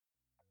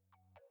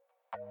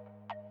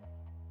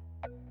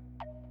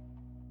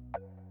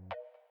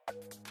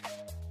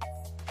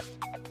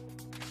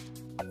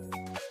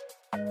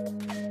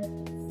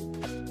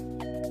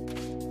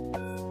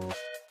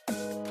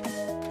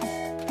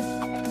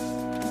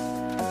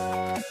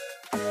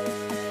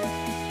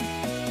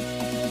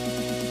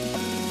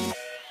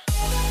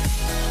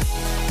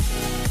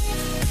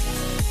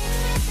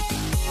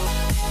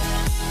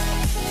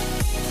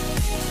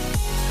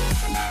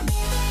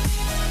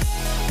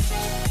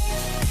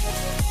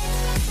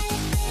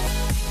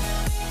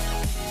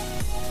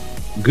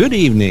Good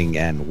evening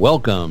and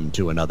welcome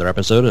to another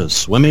episode of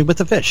Swimming with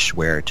the Fish,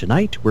 where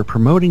tonight we're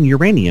promoting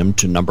uranium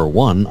to number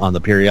 1 on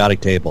the periodic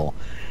table.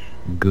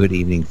 Good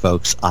evening,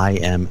 folks. I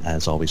am,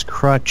 as always,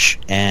 Crutch,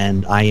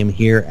 and I am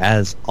here,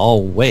 as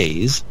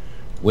always,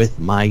 with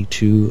my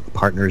two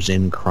partners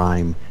in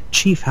crime.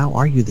 Chief, how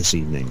are you this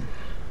evening?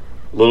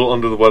 A little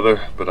under the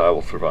weather, but I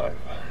will survive.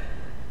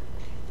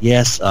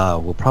 Yes,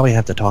 we'll probably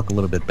have to talk a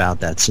little bit about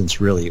that since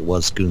really it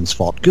was Goon's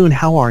fault. Goon,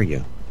 how are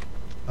you?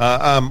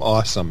 I'm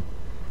awesome.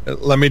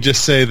 Let me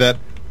just say that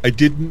I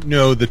didn't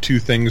know the two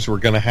things were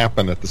going to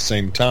happen at the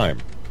same time.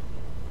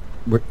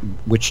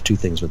 Which two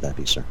things would that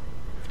be, sir?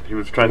 He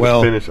was trying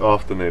to finish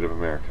off the Native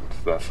Americans.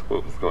 That's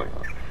what was going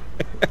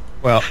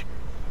on.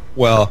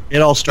 Well,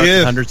 it all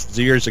started hundreds of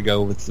years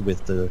ago with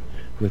the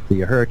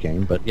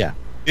hurricane, but yeah.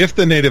 If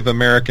the Native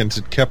Americans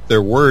had kept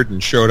their word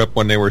and showed up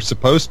when they were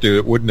supposed to,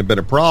 it wouldn't have been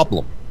a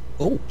problem.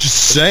 Oh,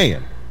 just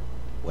saying.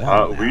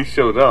 Well, we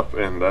showed up,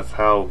 and that's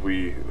how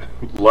we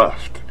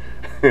left.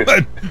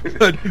 but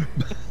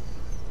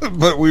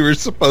we were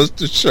supposed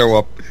to show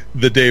up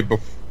the day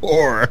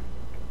before.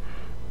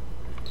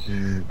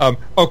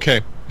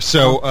 Okay,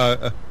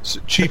 so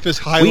Chief is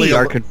highly... We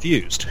are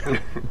confused.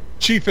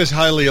 Chief is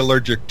highly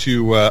allergic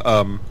to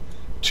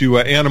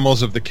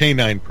animals of the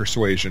canine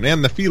persuasion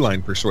and the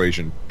feline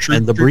persuasion.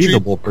 And the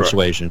breathable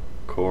persuasion.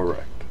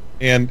 Correct.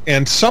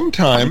 And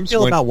sometimes... How do you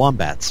feel about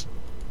wombats?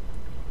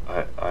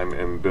 I'm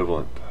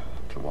ambivalent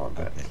to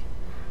wombats. Okay.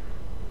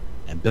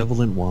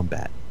 Ambivalent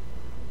wombat.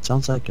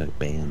 Sounds like a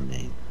band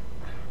name.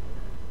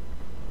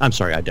 I'm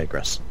sorry, I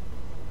digress.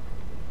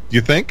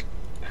 You think?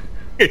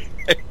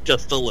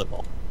 Just a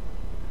little.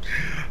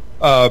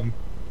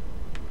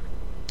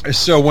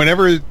 So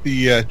whenever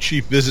the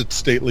chief visits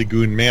Stately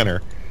Goon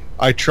Manor,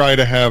 I try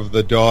to have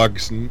the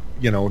dogs,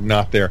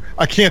 not there.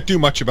 I can't do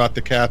much about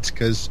the cats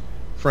because,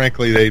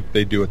 frankly,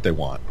 they do what they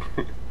want.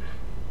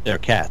 They're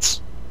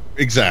cats.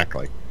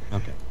 Exactly.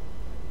 Okay.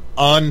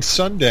 On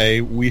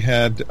Sunday, we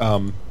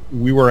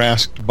were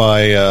asked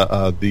by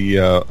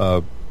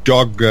the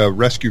dog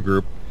rescue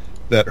group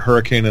that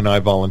Hurricane and I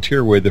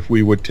volunteer with if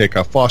we would take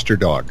a foster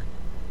dog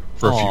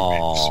for a few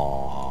weeks.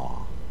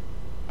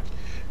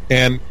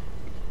 And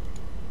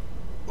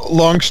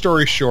long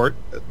story short,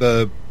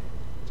 the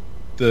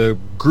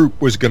group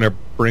was going to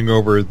bring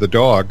over the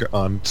dog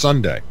on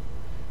Sunday,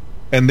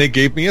 and they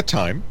gave me a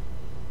time,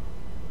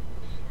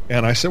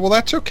 and I said, well,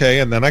 that's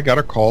okay. And then I got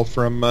a call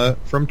from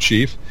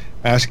Chief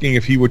asking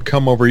if he would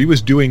come over. He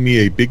was doing me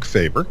a big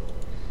favor,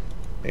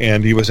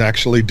 and he was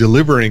actually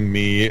delivering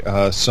me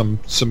some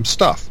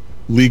stuff,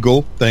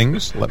 legal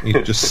things. Let me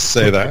just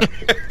say that.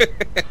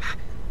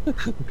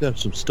 We've got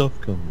some stuff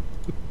coming.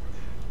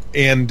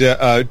 And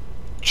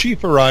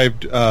Chief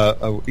arrived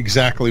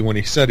exactly when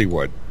he said he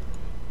would.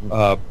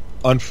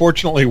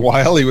 Unfortunately,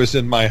 while he was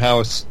in my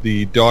house,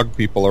 the dog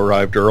people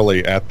arrived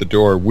early at the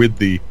door with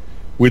the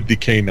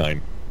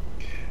canine.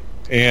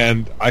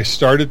 And I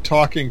started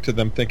talking to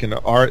them thinking,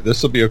 all right,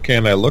 this will be okay.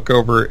 And I look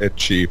over at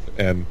Chief,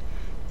 and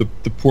the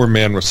poor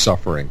man was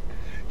suffering.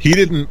 He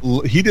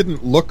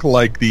didn't look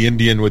like the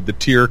Indian with the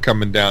tear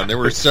coming down. There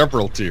were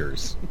several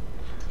tears.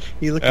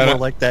 He looked more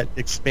like that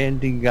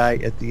expanding guy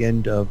at the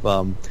end of,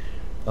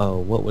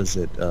 what was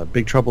it,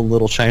 Big Trouble in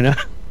Little China?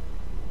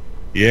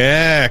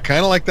 Yeah,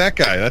 kind of like that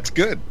guy. That's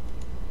good.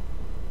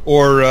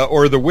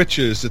 Or the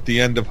witches at the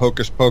end of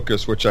Hocus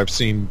Pocus, which I've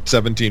seen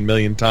 17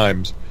 million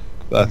times.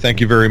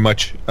 Thank you very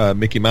much,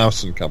 Mickey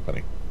Mouse and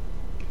Company.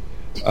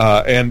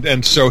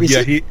 And so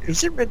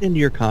is it written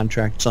into your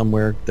contract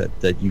somewhere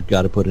that you've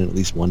got to put in at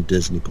least one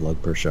Disney plug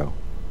per show?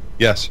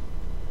 Yes.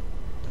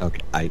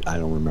 Okay, I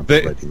don't remember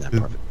writing that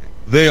part.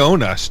 They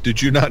own us.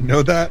 Did you not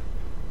know that?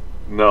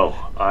 No,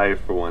 I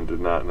for one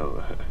did not know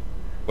that.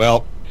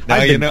 Well, now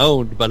I've been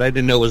owned, but I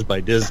didn't know it was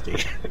by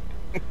Disney.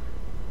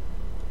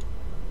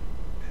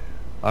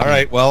 All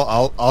right.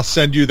 Well, I'll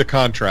send you the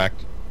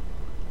contract.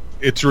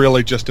 It's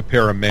really just a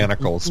pair of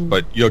manacles,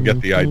 but you'll get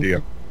the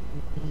idea.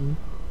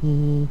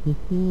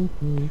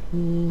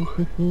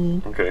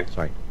 Okay.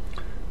 Sorry.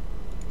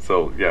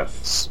 So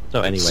yes.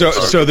 So anyway.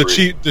 So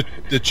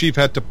the chief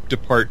had to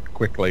depart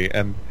quickly,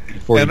 and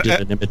before he did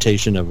an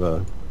imitation of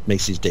a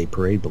Macy's Day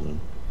Parade balloon,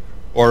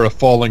 or a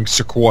falling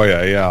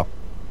sequoia. Yeah.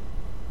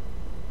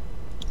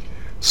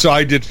 So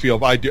I do feel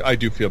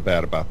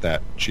bad about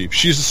that, Chief.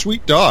 She's a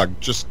sweet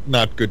dog, just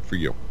not good for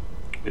you.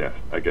 Yeah,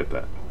 I get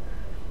that.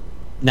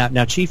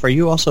 Now, Chief, are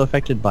you also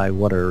affected by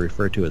what are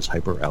referred to as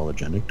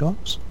hyperallergenic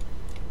dogs?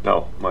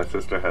 No, my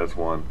sister has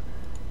one,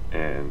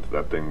 and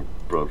that thing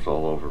rubs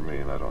all over me,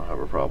 and I don't have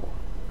a problem.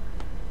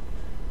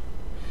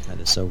 That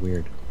is so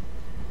weird.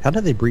 How do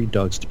they breed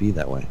dogs to be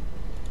that way?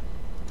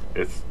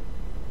 It's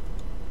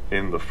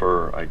in the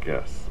fur, I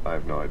guess. I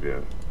have no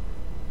idea.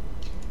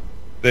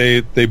 They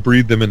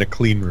breed them in a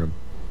clean room.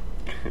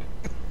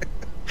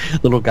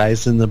 Little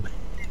guys in the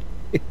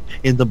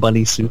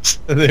bunny suits.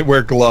 They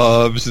wear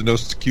gloves and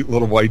those cute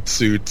little white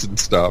suits and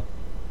stuff.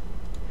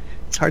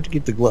 It's hard to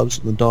keep the gloves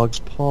in the dog's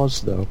paws,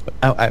 though.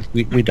 But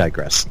we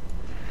digress.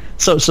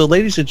 So,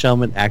 ladies and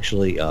gentlemen,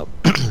 actually,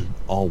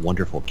 all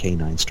wonderful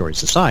canine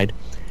stories aside,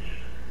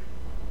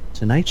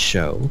 tonight's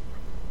show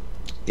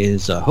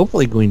is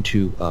hopefully going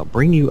to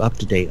bring you up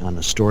to date on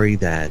a story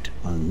that,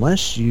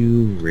 unless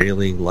you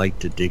really like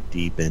to dig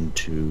deep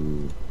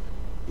into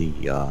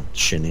the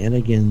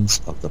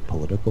shenanigans of the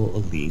political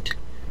elite,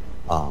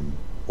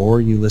 or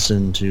you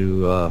listen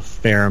to a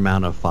fair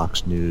amount of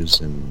Fox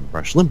News and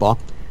Rush Limbaugh,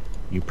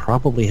 you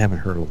probably haven't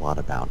heard a lot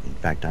about. In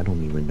fact, I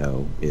don't even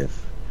know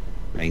if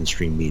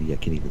mainstream media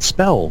can even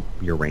spell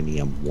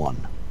uranium-1.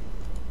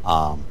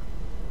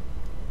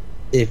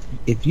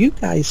 If you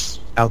guys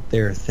out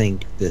there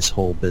think this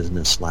whole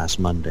business last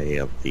Monday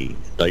of the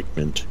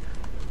indictment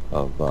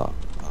of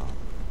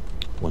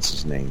what's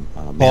his name,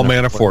 Paul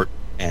Manafort,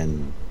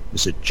 and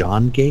is it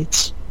John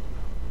Gates,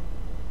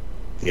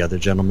 the other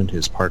gentleman,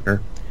 his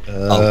partner,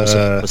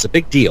 was a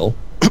big deal.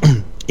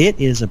 It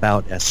is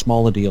about as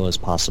small a deal as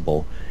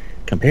possible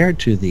compared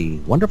to the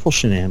wonderful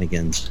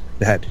shenanigans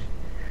that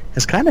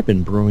has kind of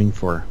been brewing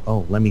for,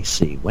 let me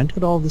see, when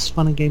did all this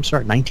fun and games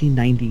start?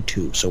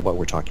 1992. So what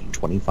we're talking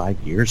 25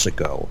 years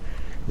ago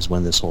is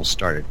when this whole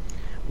started.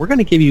 We're going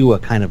to give you a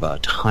kind of a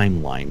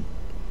timeline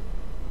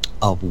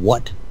of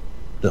what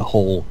the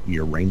whole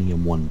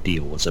Uranium-1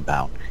 deal was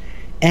about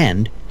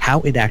and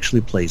how it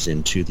actually plays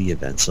into the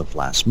events of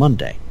last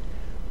Monday.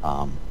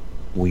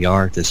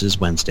 This is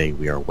Wednesday,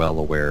 we are well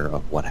aware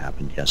of what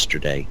happened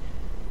yesterday.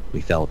 We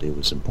felt it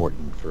was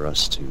important for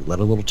us to let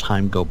a little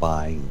time go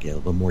by and get a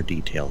little more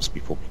details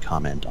before we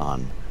comment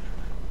on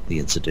the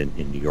incident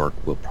in New York.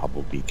 We'll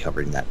probably be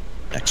covering that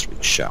next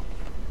week's show.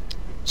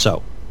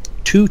 So,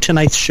 to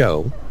tonight's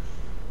show,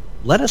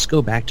 let us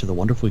go back to the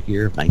wonderful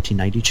year of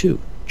 1992.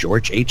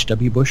 George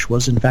H.W. Bush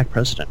was in fact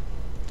president.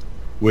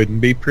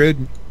 Wouldn't be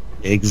prudent.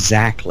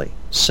 Exactly.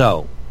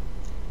 So,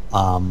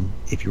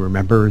 if you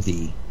remember,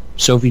 the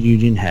Soviet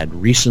Union had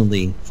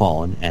recently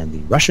fallen, and the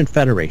Russian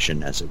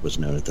Federation, as it was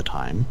known at the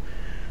time,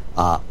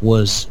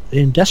 was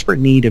in desperate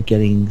need of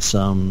getting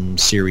some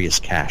serious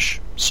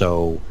cash.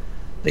 So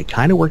they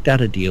kind of worked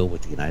out a deal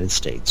with the United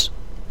States,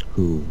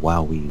 who,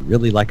 while we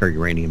really like our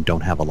uranium,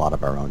 don't have a lot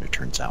of our own, it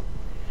turns out.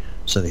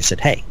 So they said,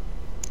 hey,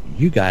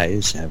 you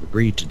guys have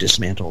agreed to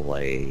dismantle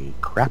a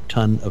crap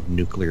ton of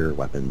nuclear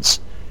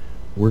weapons.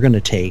 We're going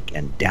to take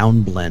and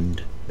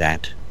downblend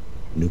that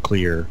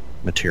nuclear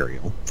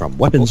material from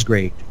weapons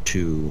grade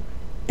to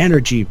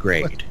energy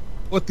grade.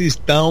 What these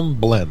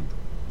downblend?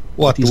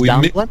 What these do we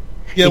downblend?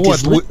 Yeah,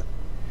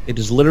 it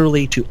is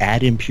literally to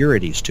add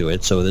impurities to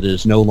it so that it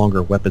is no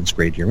longer weapons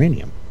grade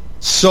uranium.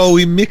 So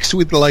we mix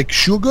with like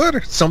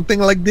sugar,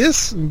 something like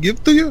this, and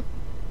give to you?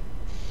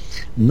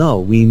 No,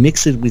 we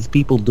mix it with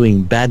people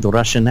doing bad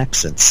Russian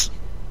accents.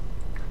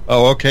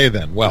 Oh, okay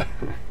then. Well,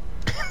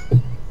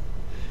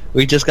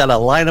 we just got a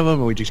line of them,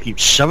 and we just keep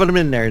shoving them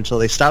in there until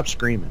they stop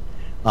screaming.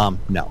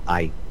 No,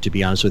 to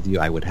be honest with you,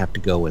 I would have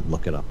to go and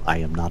look it up. I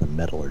am not a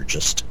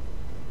metallurgist,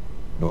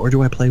 nor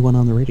do I play one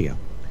on the radio.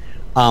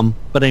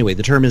 But anyway,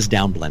 the term is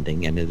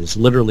downblending, and it is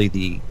literally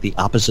the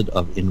opposite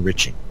of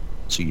enriching.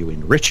 So you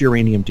enrich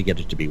uranium to get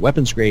it to be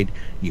weapons grade,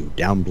 you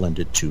downblend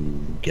it to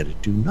get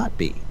it to not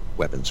be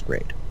weapons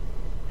grade.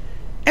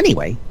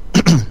 Anyway,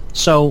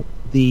 so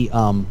the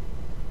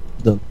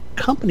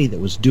company that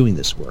was doing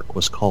this work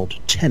was called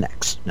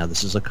Tenex. Now,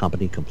 this is a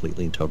company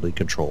completely and totally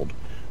controlled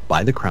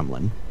by the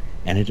Kremlin,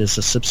 and it is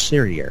a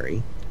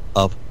subsidiary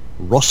of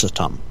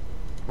Rosatom,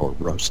 or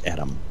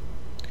Rosatom,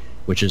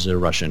 which is a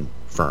Russian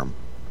firm.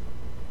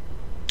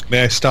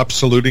 May I stop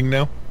saluting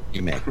now?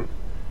 You may.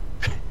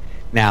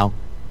 Now,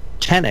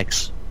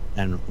 Tenex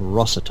and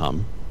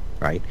Rosatom,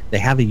 right, they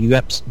have a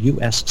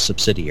U.S.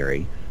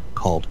 subsidiary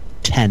called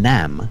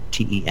Tenam,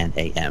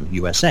 T-E-N-A-M,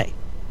 USA.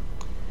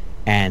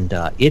 And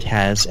it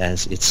has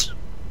as its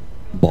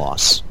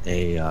boss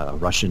a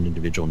Russian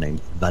individual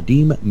named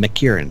Vadim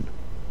Makirin.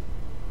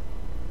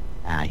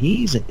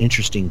 He's an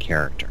interesting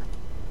character.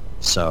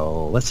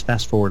 So let's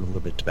fast forward a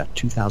little bit to about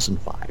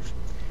 2005.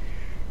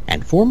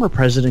 And former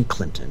President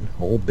Clinton,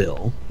 old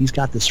Bill, he's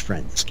got this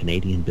friend, this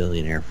Canadian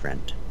billionaire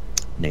friend,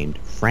 named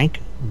Frank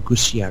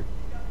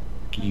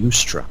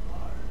Giustra.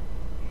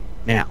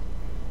 Now,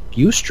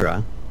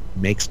 Giustra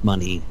makes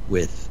money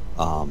with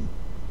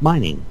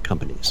mining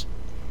companies.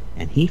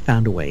 And he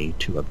found a way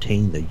to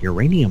obtain the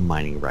uranium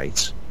mining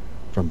rights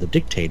from the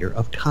dictator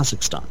of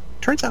Kazakhstan.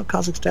 Turns out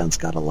Kazakhstan's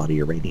got a lot of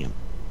uranium.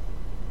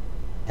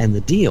 And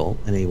the deal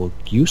enabled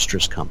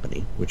Giustra's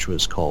company, which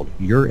was called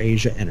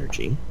Eurasia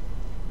Energy,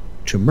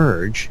 to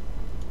merge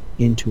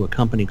into a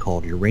company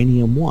called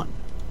Uranium-1,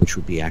 which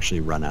would be actually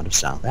run out of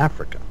South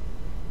Africa.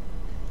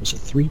 It was a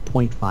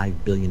 $3.5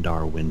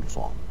 billion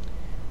windfall.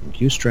 And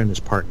Giustra and his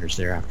partners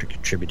thereafter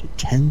contributed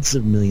tens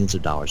of millions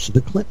of dollars to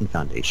the Clinton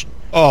Foundation.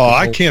 Oh,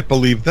 I can't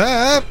believe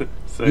that.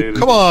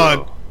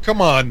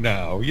 Come on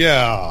now.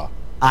 Yeah.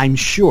 I'm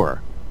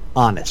sure.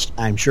 Honest.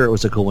 I'm sure it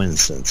was a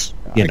coincidence.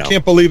 I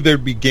can't believe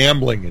there'd be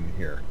gambling in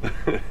here.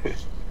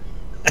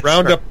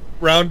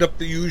 Round up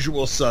the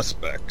usual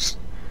suspects.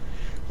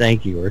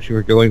 Thank you.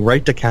 We're going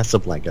right to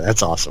Casablanca.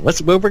 That's awesome.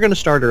 We're going to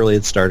start early.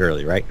 Let's start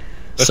early, right?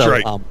 That's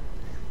right.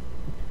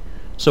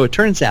 So it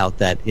turns out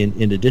that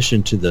in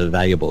addition to the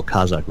valuable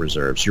Kazakh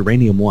reserves,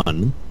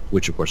 Uranium-1,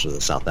 which of course was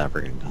a South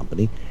African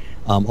company,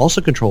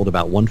 also controlled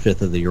about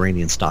 1/5 of the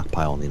uranium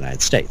stockpile in the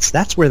United States.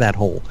 That's where that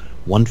whole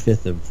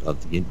 1/5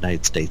 of the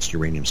United States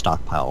uranium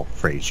stockpile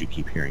phrase you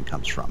keep hearing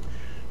comes from.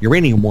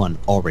 Uranium One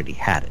already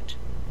had it.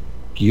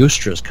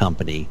 Gyustra's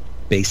company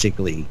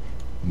basically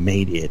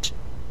made it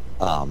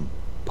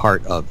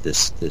part of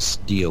this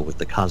deal with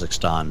the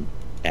Kazakhstan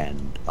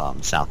and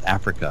South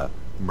Africa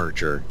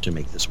merger to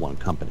make this one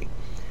company.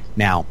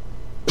 Now,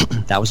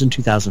 that was in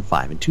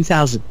 2005. In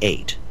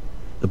 2008,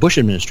 the Bush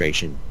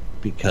administration,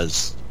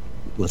 because,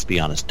 let's be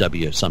honest,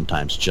 W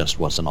sometimes just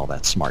wasn't all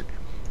that smart,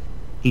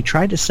 he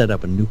tried to set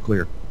up a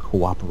nuclear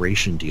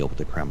cooperation deal with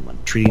the Kremlin,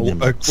 treating them...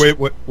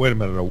 Wait a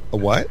minute. A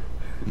what?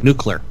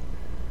 Nuclear.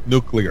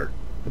 Nuclear.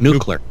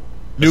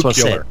 That's what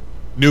I said.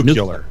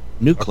 Nuclear.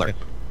 Okay.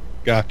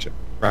 Gotcha.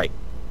 Right.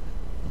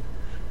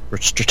 Or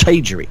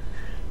strategery.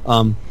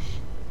 Trying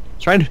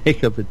to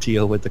make up a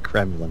deal with the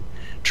Kremlin,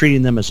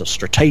 treating them as a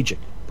strategic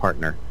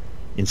partner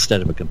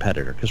instead of a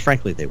competitor, because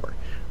frankly they were.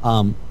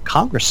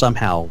 Congress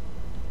somehow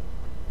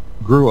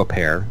grew a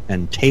pair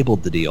and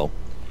tabled the deal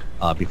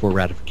before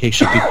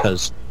ratification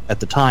because at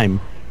the time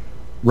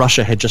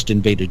Russia had just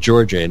invaded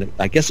Georgia, and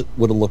I guess it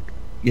would have looked,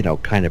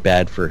 kind of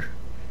bad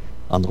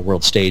on the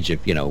world stage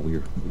if,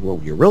 you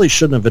really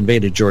shouldn't have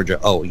invaded Georgia.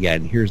 Oh, yeah,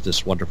 and here's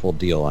this wonderful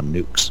deal on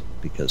nukes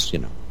because,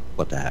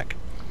 what the heck.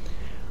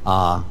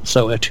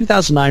 So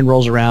 2009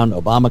 rolls around,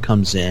 Obama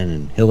comes in,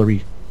 and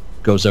Hillary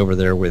goes over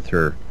there with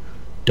her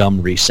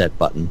dumb reset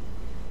button.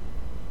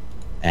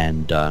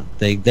 And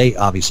they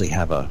obviously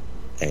have a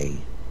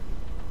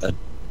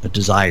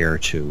desire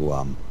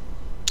to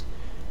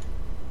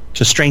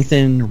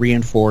strengthen,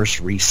 reinforce,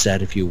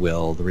 reset, if you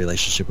will, the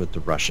relationship with the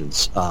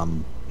Russians.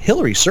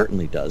 Hillary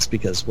certainly does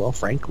because, well,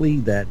 frankly,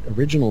 that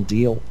original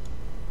deal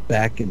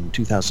back in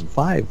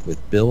 2005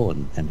 with Bill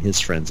and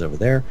his friends over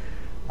there,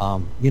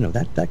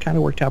 that kind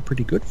of worked out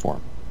pretty good for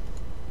him.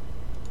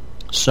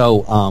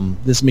 So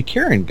this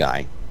McCarran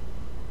guy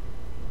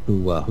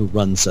who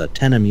runs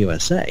Tenem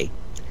USA,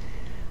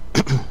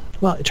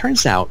 well, it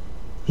turns out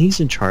he's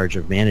in charge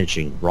of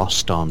managing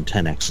Rostom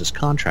 10X's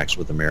contracts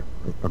with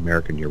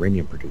American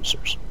uranium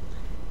producers.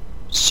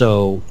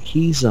 So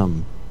he's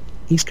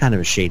kind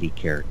of a shady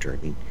character. I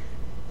mean,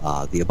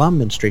 the Obama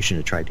administration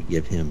had tried to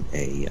get him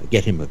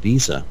a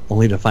visa,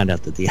 only to find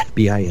out that the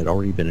FBI had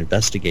already been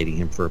investigating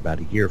him for about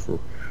a year for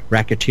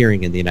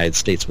racketeering in the United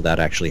States without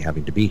actually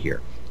having to be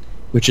here,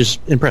 which is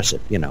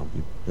impressive.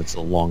 It's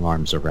the long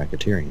arms of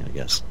racketeering, I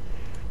guess.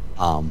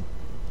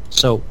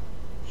 So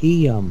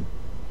he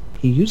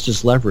used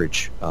his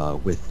leverage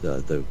with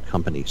the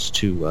companies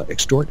to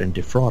extort and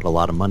defraud a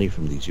lot of money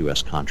from these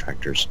U.S.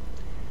 contractors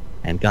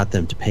and got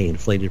them to pay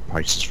inflated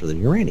prices for the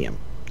uranium.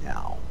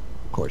 Now,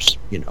 of course,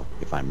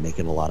 if I'm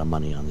making a lot of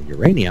money on the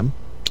uranium,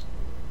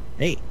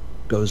 hey,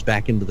 goes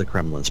back into the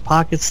Kremlin's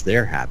pockets,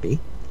 they're happy,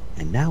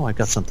 and now I've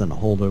got something to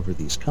hold over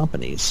these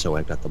companies, so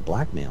I've got the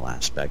blackmail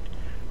aspect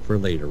for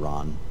later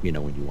on,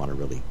 when you want to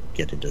really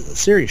get into the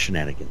serious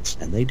shenanigans,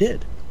 and they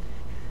did.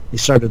 They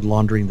started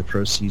laundering the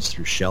proceeds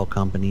through shell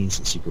companies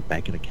and secret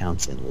banking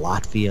accounts in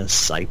Latvia,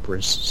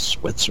 Cyprus,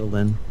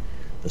 Switzerland,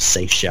 the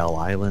Seychelles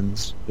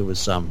Islands.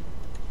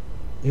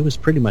 It was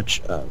pretty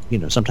much,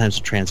 sometimes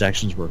the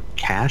transactions were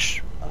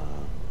cash,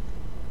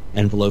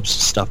 envelopes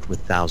stuffed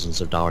with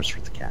thousands of dollars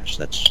worth of cash.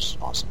 That's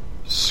just awesome.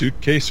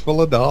 Suitcase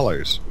full of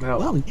dollars. Now,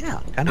 well,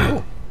 yeah, kind of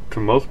cool. To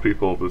most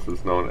people, this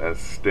is known as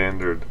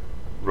standard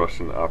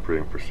Russian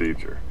operating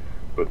procedure,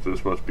 but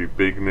this must be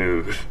big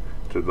news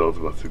to those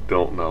of us who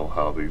don't know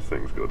how these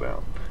things go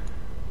down.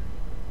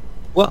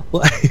 Well,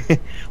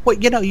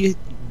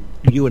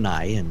 you and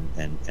I,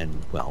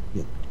 and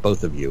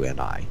both of you and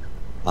I,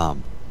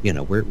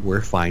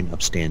 we're fine,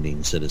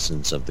 upstanding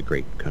citizens of the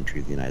great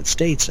country of the United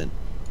States, and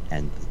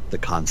the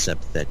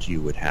concept that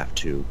you would have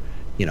to,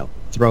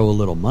 throw a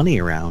little money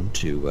around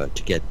to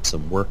get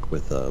some work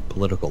with a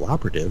political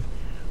operative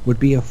would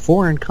be a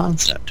foreign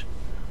concept.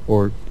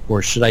 Or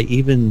should I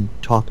even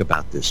talk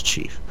about this,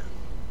 Chief?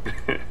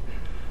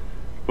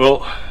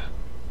 Well,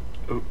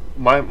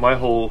 my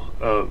whole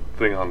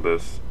thing on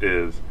this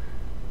is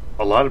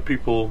a lot of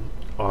people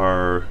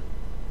are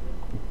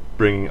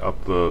bringing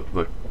up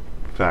the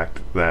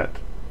fact that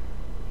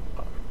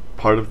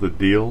part of the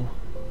deal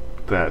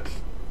that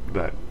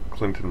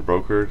Clinton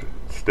brokered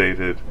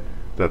stated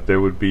that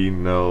there would be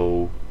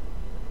the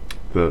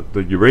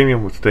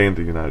uranium would stay in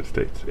the United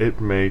States. It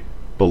may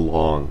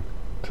belong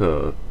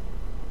to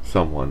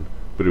someone,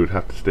 but it would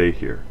have to stay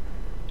here.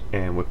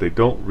 And what they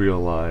don't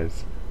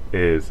realize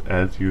is,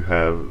 as you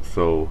have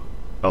so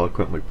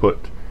eloquently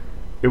put,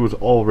 it was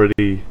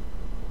already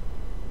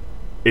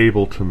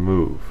able to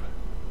move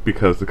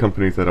because the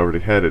companies that already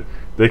had it,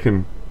 they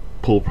can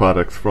pull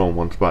products from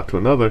one spot to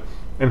another,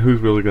 and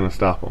who's really going to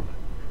stop them?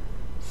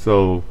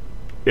 So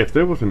if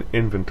there was an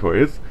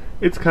inventory,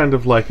 it's kind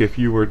of like if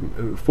you were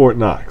Fort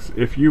Knox,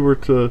 if you were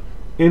to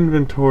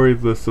inventory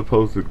the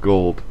supposed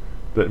gold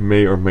that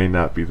may or may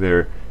not be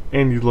there,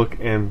 and you look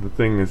and the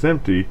thing is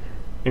empty,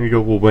 and you go,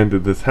 well, when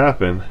did this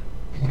happen?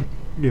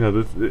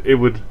 It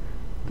would...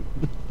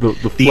 The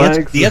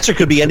flags... The answer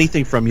could be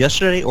anything from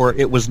yesterday, or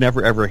it was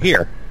never ever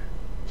here.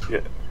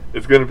 Yeah,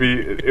 it's going to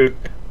be.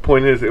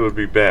 Point is, it would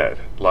be bad.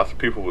 Lots of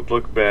people would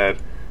look bad,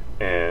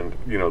 and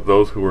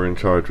those who were in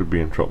charge would be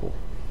in trouble.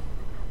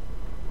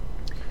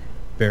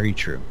 Very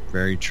true.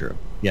 Very true.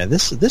 Yeah,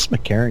 this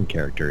McCarran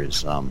character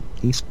is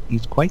he's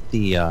quite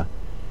the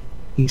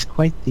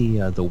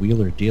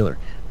wheeler dealer.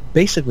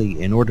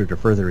 Basically, in order to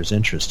further his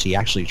interest, he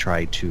actually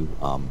tried to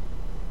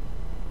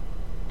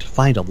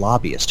find a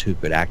lobbyist who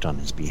could act on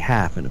his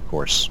behalf, and of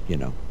course,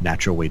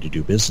 natural way to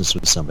do business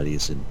with somebody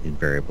is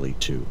invariably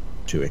to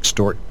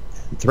extort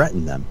and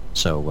threaten them.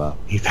 So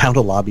he found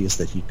a lobbyist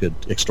that he could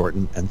extort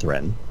and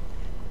threaten,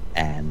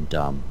 and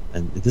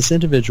this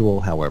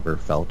individual, however,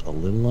 felt a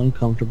little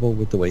uncomfortable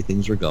with the way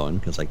things were going,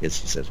 because I guess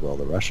he says, well,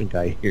 the Russian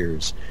guy here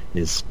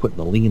is putting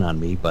a lien on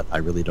me, but I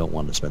really don't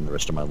want to spend the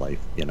rest of my life,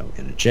 in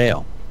a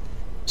jail.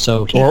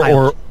 So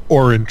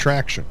or in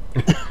traction.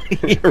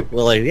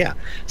 Well, yeah.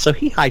 So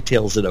he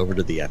hightails it over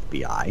to the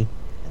FBI,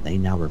 and they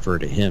now refer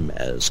to him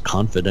as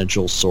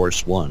Confidential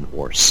Source 1,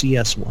 or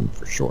CS1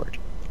 for short.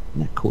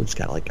 And that code's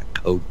got like a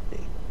code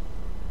name.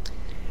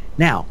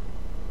 Now,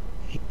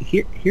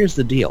 here's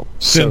the deal.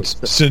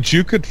 Since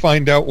you could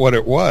find out what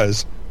it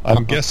was,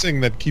 I'm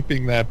guessing that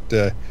keeping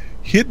that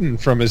hidden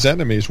from his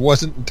enemies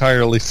wasn't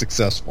entirely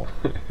successful.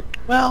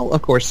 Well,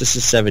 of course, this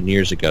is 7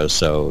 years ago,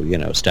 so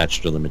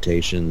statute of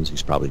limitations.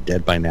 He's probably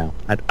dead by now.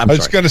 I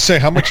was going to say,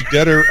 how much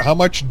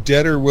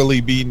deader will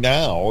he be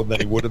now than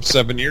he would have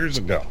 7 years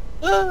ago?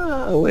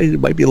 It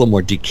might be a little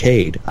more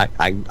decayed.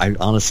 I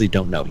honestly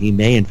don't know. He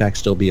may, in fact,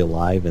 still be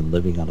alive and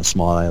living on a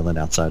small island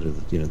outside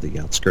of the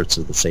outskirts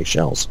of the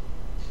Seychelles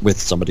with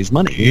somebody's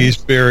money. He's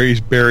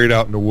buried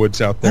out in the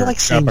woods out there. I like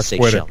saying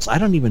Seychelles. I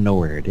don't even know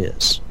where it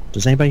is.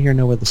 Does anybody here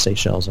know where the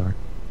Seychelles are?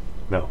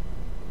 No.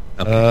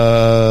 Okay.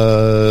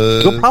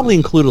 We'll probably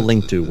include a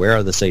link to where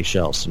are the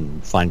Seychelles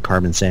and find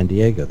Carmen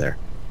Sandiego there.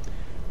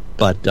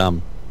 But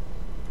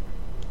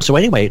so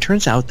anyway, it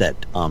turns out that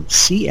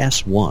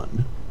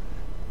CS1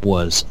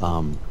 was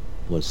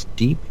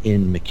deep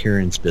in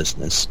McCarran's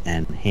business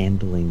and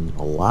handling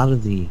a lot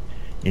of the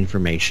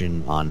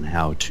information on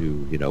how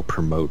to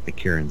promote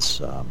McCarran's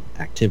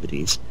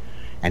activities,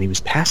 and he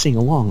was passing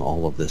along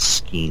all of the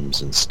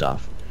schemes and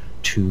stuff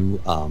to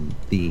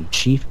the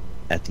chief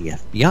at the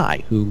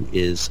FBI, who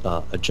is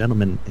a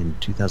gentleman in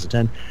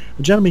 2010,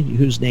 a gentleman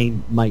whose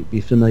name might be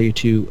familiar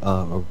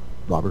to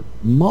Robert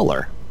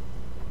Mueller.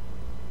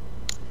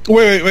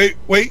 Wait.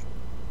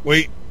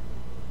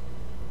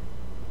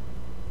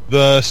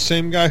 The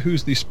same guy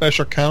who's the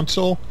special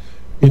counsel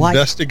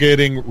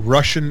investigating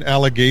Russian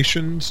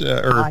allegations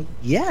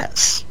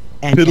yes.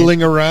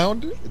 Fiddling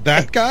around?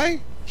 That guy?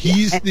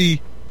 He's the...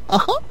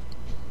 Uh-huh.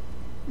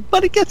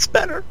 But it gets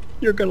better.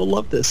 You're going to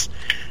love this.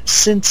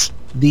 Since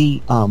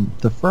the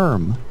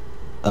firm,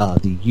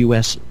 the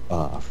U.S.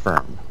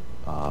 firm,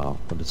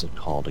 what is it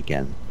called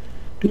again?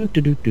 The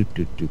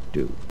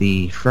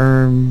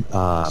firm...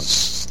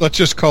 let's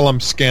just call them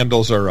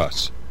Scandals Are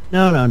Us.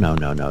 No.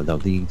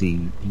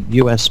 The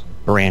U.S.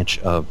 branch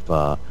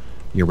of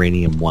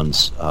Uranium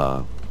One's...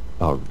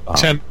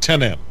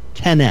 10M.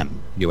 10M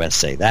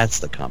USA. That's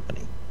the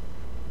company.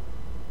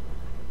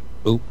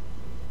 Oop.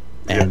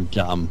 And...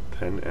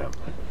 10M.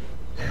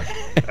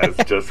 As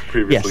just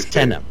previously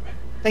stated. 10M.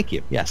 Thank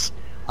you. Yes.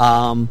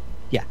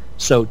 Yeah.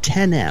 So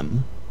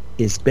 10M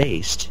is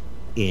based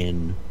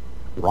in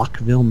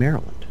Rockville,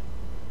 Maryland.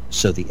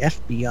 So the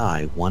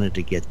FBI wanted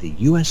to get the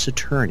U.S.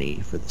 attorney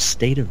for the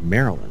state of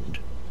Maryland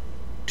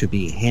to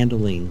be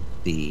handling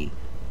the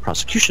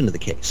prosecution of the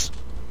case.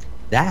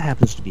 That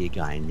happens to be a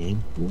guy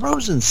named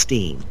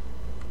Rosenstein.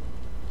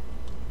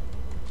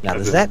 Now,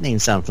 does that name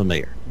sound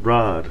familiar?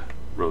 Rod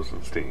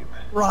Rosenstein.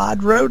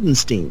 Rod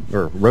Rosenstein.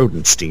 Or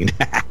Rodenstein.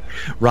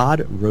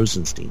 Rod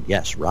Rosenstein.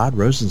 Yes, Rod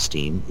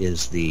Rosenstein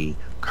is the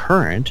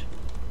current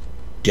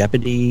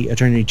Deputy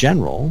Attorney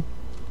General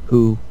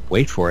who,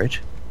 wait for it,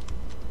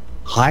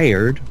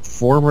 hired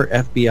former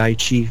FBI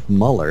Chief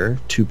Mueller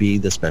to be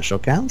the special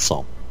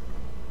counsel.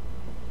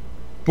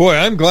 Boy,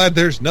 I'm glad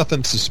there's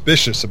nothing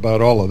suspicious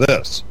about all of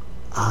this.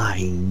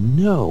 I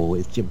know.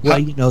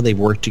 They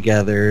work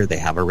together. They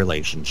have a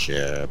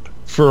relationship.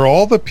 For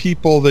all the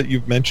people that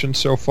you've mentioned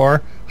so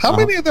far, how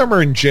many of them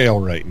are in jail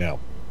right now?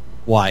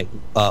 Why?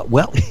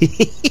 Well,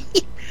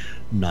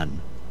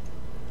 none.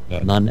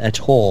 None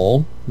at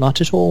all.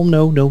 Not at all.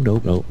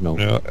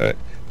 No.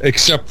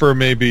 Except for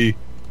maybe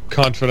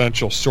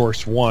Confidential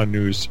Source 1,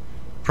 who's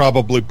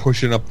probably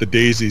pushing up the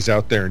daisies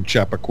out there in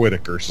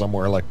Chappaquiddick or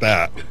somewhere like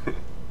that.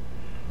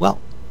 Well,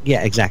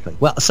 yeah, exactly.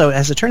 Well, so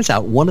as it turns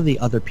out, one of the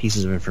other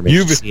pieces of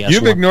information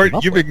you've ignored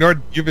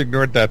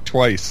that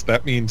twice.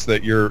 That means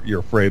that you're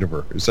afraid of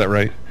her. Is that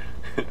right?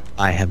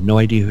 I have no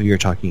idea who you're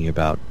talking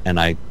about, and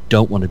I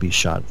don't want to be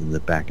shot in the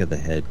back of the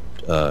head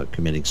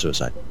committing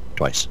suicide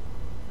twice.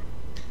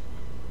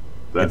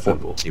 That's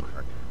simple.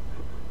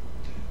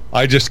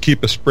 I just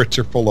keep a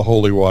spritzer full of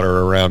holy water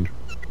around.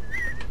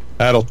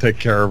 That'll take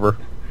care of her.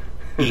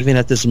 Even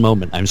at this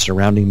moment, I'm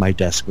surrounding my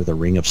desk with a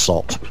ring of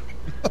salt.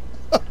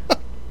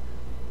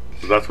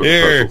 that's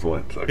where the pretzels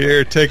went. Okay.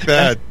 Here, take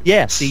that.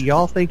 Yeah, see,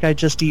 y'all think I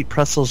just eat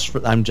pretzels.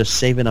 I'm just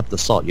saving up the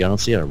salt. You don't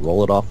see it? I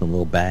roll it off in a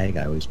little bag.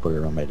 I always put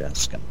it on my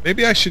desk. And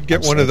Maybe I should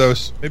get one of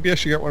those. Maybe I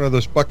should get one of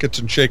those buckets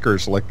and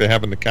shakers like they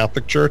have in the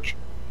Catholic Church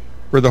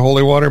for the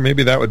holy water.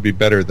 Maybe that would be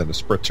better than a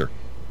spritzer.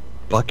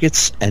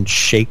 buckets and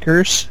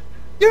shakers?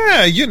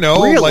 Yeah, you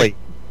know, Really? like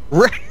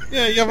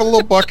yeah, you have a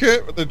little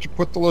bucket that you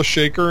put the little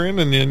shaker in,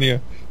 and then you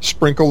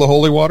sprinkle the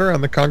holy water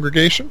on the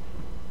congregation.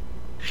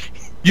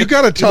 You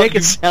got to You tell make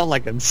it sound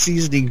like I'm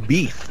seasoning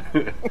beef.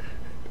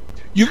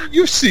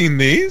 you've seen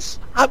these.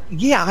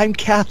 Yeah, I'm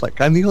Catholic.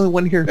 I'm the only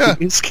one here Yeah.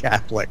 who is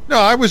Catholic. No,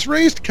 I was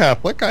raised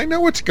Catholic. I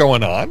know what's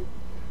going on.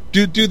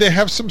 Do they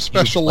have some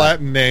special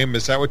Latin name?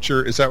 Is that what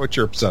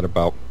you're upset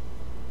about?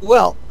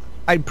 Well,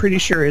 I'm pretty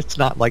sure it's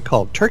not like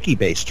called turkey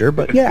baster,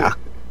 but yeah.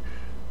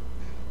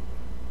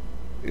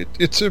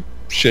 It's a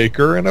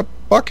shaker and a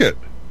bucket.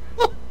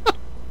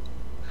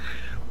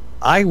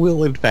 I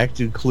will, in fact,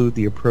 include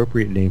the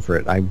appropriate name for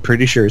it. I'm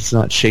pretty sure it's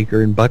not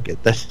shaker and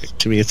bucket. That,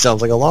 to me, it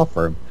sounds like a law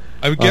firm.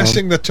 I'm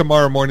guessing that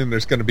tomorrow morning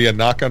there's going to be a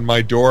knock on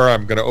my door.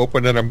 I'm going to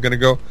open it. I'm going to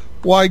go,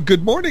 "Why,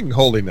 good morning,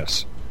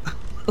 Holiness."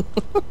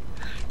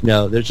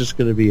 No, there's just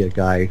going to be a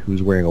guy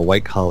who's wearing a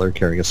white collar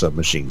carrying a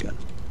submachine gun.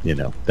 You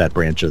know, that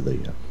branch of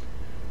the...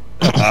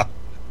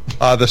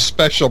 The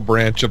special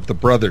branch of the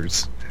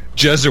brothers,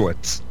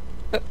 Jesuits.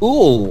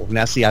 Ooh,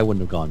 now see, I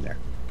wouldn't have gone there.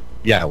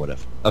 Yeah, I would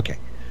have. Okay.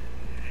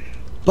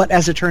 But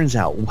as it turns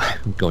out,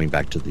 going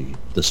back to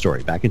the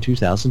story, back in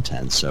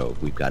 2010, so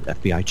we've got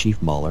FBI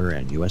Chief Mueller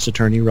and U.S.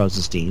 Attorney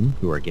Rosenstein,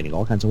 who are getting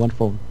all kinds of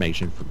wonderful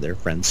information from their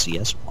friend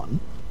CS1.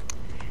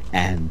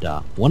 And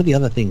one of the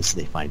other things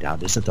they find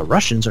out is that the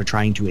Russians are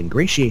trying to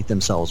ingratiate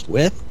themselves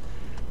with,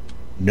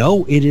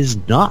 no, it is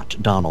not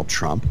Donald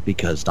Trump,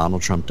 because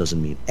Donald Trump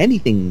doesn't mean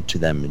anything to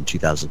them in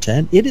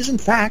 2010. It is, in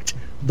fact,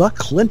 the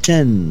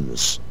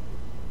Clintons.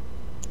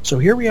 So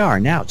here we are.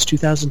 Now it's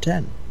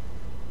 2010.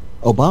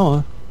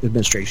 Obama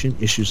administration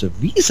issues a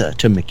visa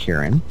to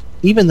McCarran,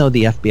 even though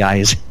the FBI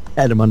has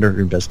had him under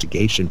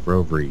investigation for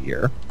over a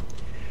year.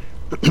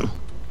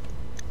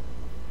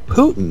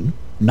 Putin,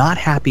 not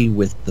happy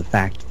with the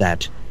fact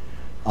that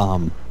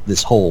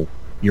this whole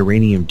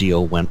uranium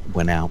deal went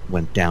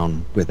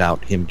down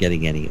without him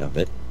getting any of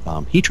it,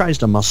 he tries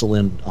to muscle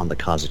in on the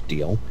Kazakh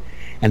deal,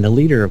 and the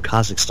leader of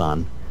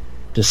Kazakhstan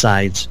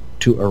decides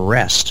to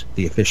arrest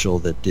the official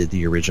that did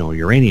the original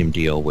uranium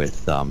deal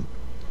with Mr.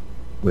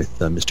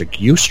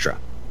 Gyustra.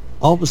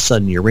 All of a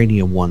sudden,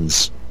 Uranium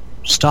One's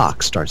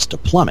stock starts to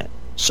plummet.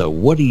 So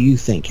what do you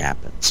think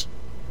happens?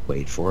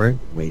 Wait for it.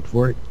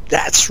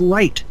 That's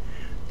right.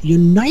 The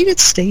United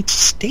States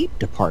State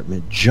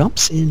Department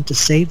jumps in to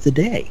save the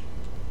day.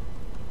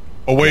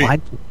 Oh, wait.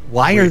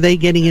 Why are they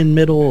getting in the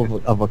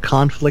middle of a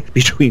conflict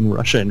between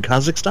Russia and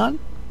Kazakhstan?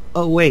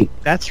 Oh, wait,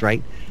 that's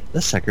right.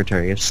 The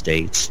Secretary of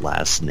State's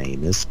last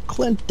name is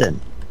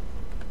Clinton.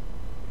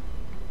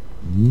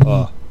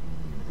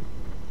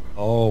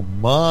 Oh,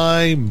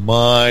 my,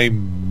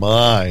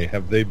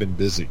 have they been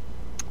busy.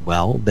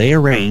 Well, they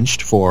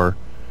arranged for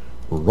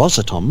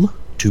Rosatom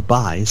to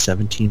buy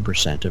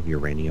 17% of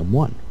Uranium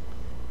One.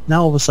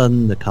 Now, all of a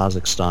sudden, the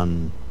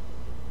Kazakhstan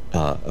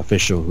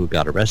official who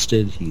got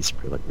arrested, he's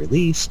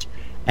released,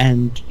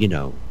 and, you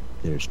know,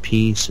 there's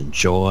peace and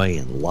joy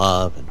and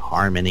love and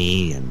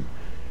harmony and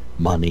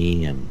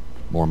money and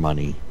more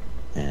money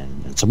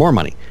and some more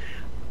money.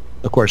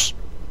 Of course,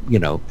 you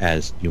know,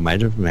 as you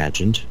might have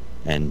imagined,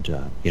 and,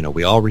 you know,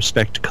 we all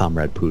respect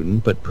Comrade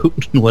Putin, but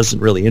Putin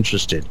wasn't really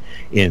interested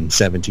in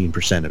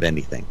 17% of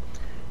anything.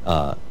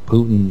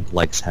 Putin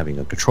likes having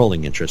a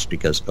controlling interest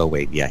because, oh,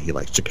 wait, yeah, he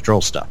likes to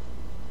control stuff.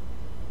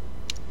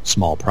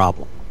 Small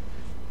problem.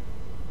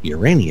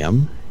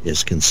 Uranium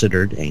is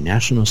considered a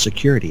national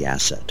security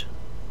asset.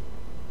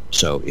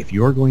 So if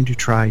you're going to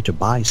try to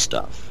buy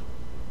stuff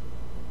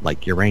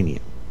like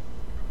uranium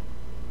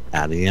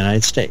out of the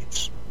United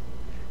States,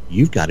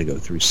 you've got to go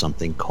through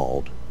something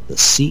called the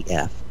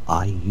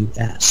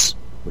CFIUS,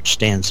 which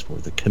stands for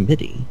the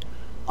Committee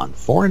on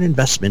Foreign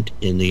Investment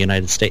in the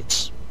United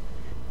States.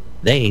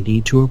 They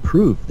need to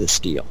approve this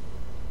deal.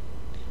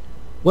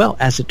 Well,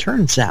 as it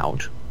turns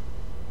out,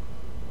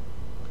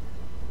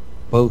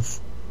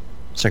 both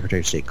Secretary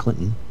of State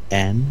Clinton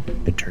and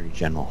Attorney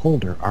General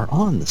Holder are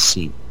on the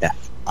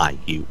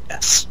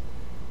CFIUS.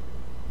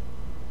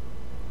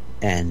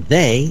 And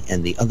they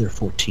and the other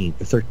 14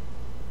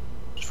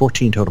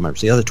 total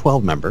members, the other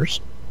 12 members,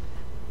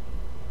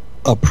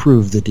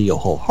 approved the deal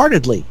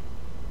wholeheartedly.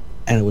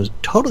 And it was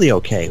totally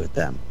okay with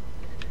them.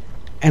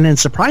 And then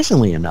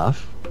surprisingly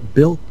enough,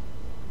 Bill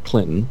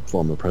Clinton,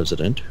 former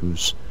president,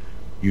 who's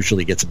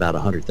usually gets about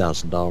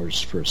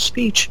 $100,000 for a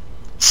speech,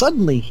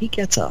 suddenly he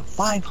gets a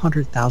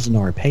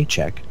 $500,000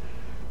 paycheck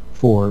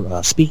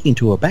for speaking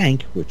to a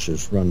bank, which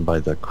is run by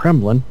the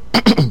Kremlin.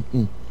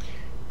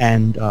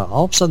 And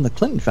all of a sudden the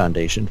Clinton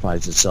Foundation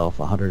finds itself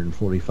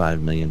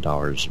 $145 million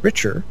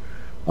richer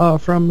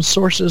from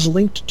sources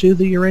linked to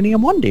the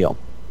Uranium One deal.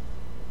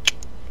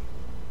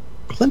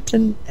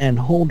 Clinton and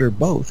Holder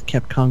both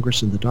kept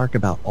Congress in the dark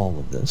about all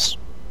of this.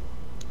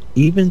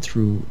 even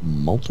through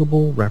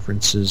multiple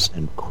references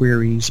and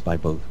queries by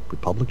both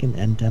Republican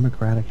and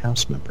Democratic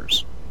House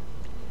members.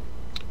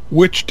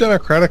 Which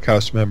Democratic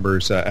House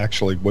members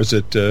actually? Was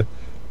it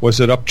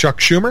up Chuck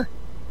Schumer?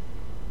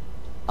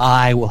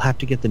 I will have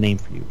to get the name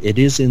for you. It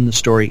is in the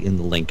story in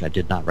the link. I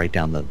did not write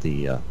down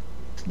the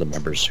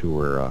members who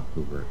were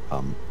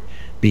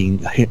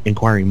being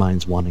inquiring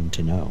minds wanting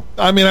to know.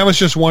 I mean, I was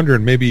just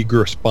wondering, maybe he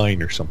grew a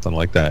spine or something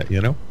like that, you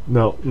know?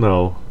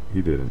 No,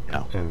 he didn't.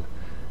 No.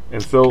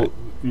 And so,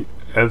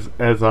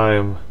 as I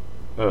am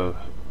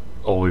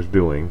always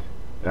doing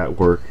at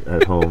work,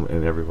 at home,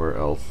 and everywhere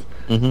else,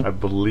 Mm-hmm. I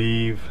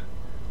believe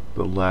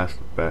the last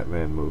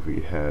Batman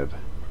movie had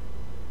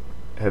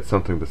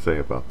something to say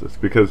about this,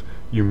 because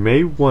you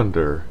may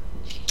wonder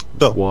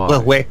why.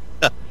 Well, wait.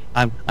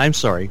 I'm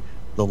sorry.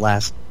 The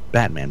last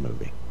Batman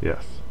movie.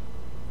 Yes.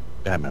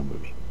 Batman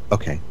movie.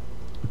 Okay.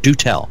 Do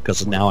tell,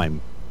 because now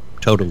I'm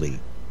totally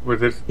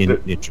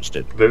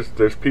interested.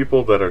 There's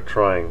people that are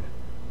trying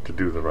to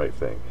do the right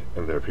thing,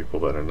 and there are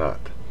people that are not.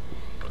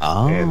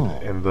 Oh.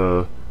 And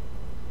the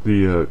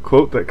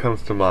quote that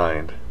comes to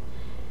mind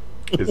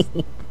is,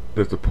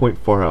 there's a point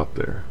far out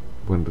there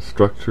when the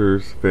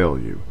structures fail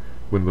you,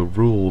 when the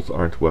rules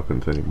aren't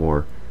weapons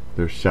anymore,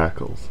 they're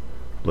shackles,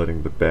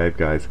 letting the bad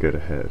guys get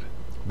ahead.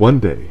 One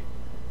day,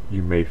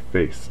 you may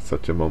face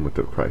such a moment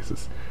of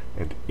crisis,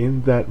 and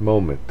in that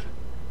moment,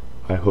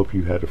 I hope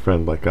you had a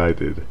friend like I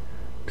did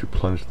to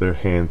plunge their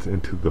hands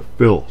into the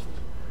filth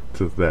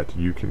so that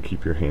you can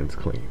keep your hands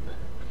clean.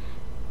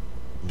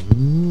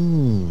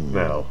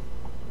 Now,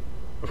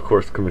 of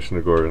course,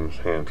 Commissioner Gordon's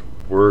hands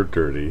were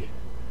dirty,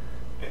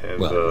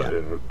 and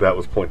that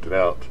was pointed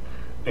out.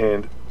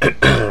 And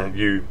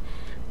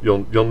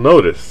you'll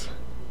notice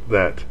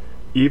that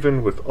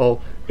even with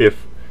all,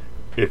 if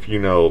you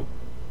know,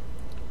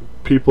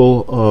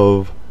 people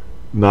of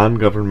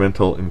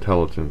non-governmental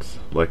intelligence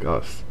like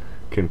us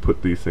can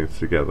put these things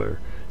together,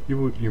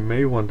 you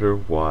may wonder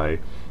why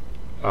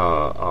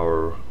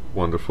our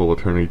wonderful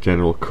Attorney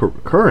General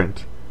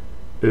current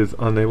is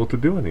unable to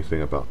do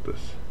anything about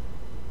this.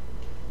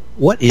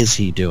 What is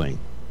he doing?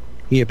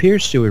 He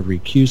appears to have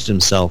recused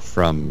himself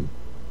from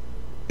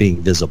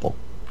being visible.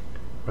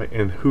 Right,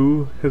 and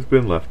who has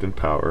been left in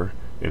power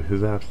in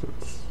his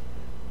absence?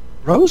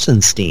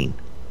 Rosenstein.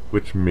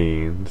 Which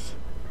means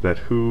that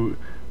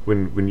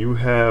when you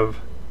have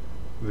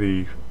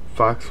the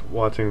fox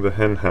watching the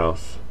hen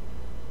house,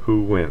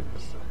 who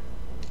wins?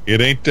 It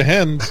ain't the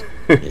hens.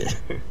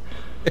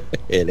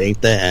 It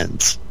ain't the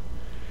hens.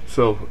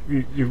 So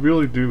you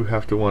really do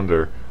have to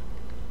wonder.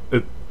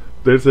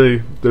 There's a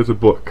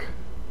book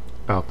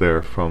out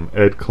there from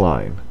Ed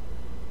Klein,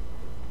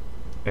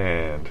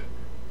 and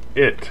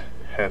it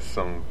has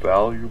some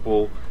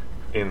valuable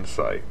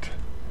insight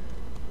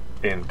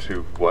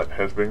into what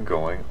has been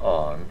going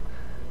on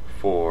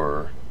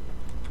for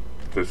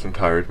this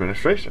entire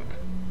administration.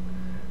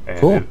 And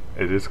cool.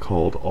 It is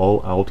called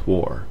All Out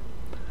War,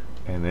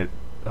 and it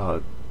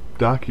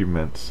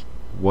documents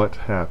what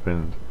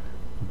happened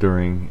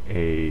during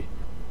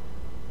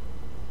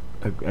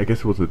I guess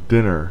it was a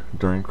dinner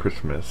during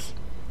Christmas,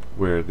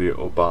 where the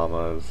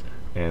Obamas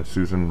and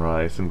Susan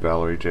Rice and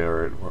Valerie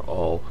Jarrett were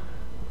all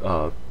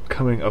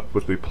coming up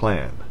with a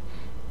plan.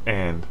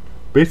 And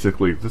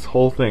basically, this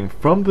whole thing,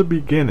 from the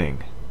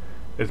beginning,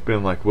 it's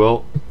been like,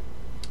 well,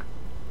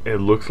 it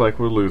looks like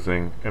we're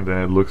losing, and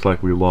then it looks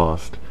like we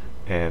lost,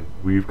 and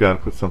we've got to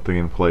put something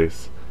in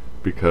place,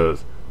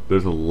 because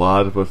there's a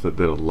lot of us that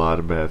did a lot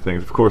of bad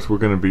things. Of course, we're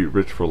going to be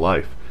rich for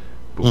life,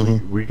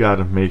 but we got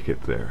to make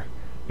it there.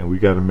 And we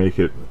got to make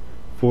it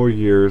 4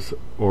 years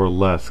or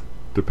less,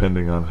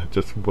 depending on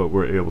just what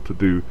we're able to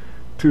do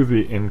to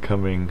the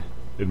incoming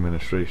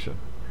administration.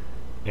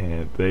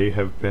 And they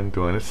have been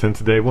doing it since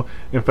day one.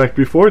 In fact,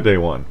 before day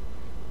one.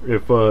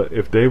 If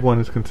day one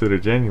is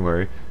considered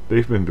January,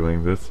 they've been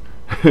doing this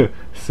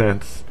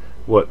since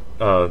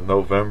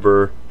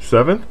November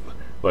 7th.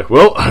 Like,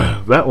 well,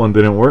 that one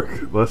didn't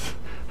work. Let's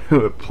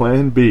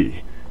plan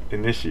B,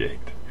 initiate.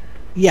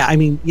 Yeah, I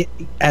mean,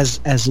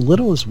 as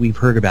little as we've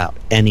heard about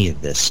any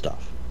of this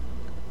stuff,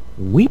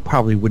 we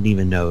probably wouldn't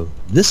even know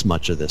this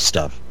much of this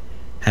stuff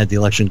had the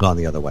election gone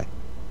the other way.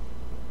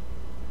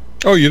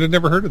 Oh, you'd have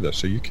never heard of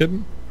this. Are you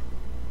kidding?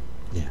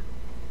 Yeah.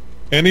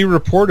 Any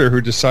reporter who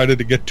decided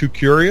to get too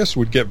curious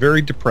would get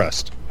very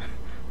depressed.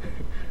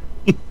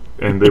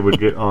 And they would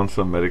get on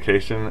some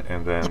medication,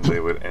 and then they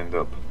would end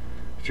up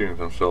shooting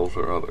themselves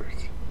or others.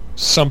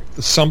 Some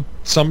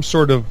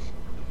sort of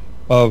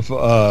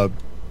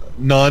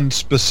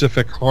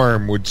non-specific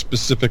harm would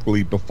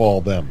specifically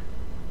befall them.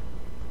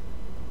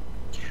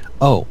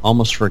 Oh,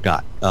 almost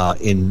forgot.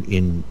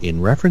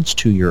 In reference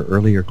to your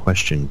earlier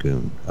question,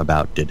 Goon,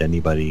 about did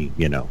anybody,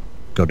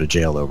 go to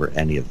jail over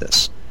any of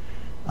this?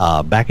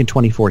 Back in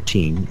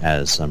 2014,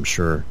 as I'm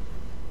sure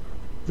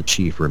the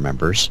chief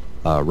remembers,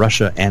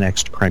 Russia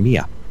annexed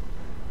Crimea.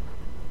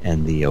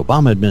 And the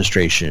Obama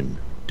administration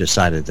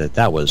decided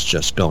that was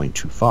just going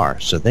too far.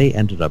 So they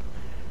ended up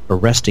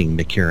arresting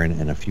McCarran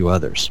and a few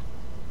others.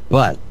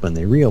 But when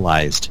they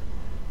realized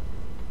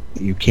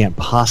you can't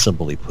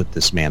possibly put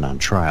this man on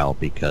trial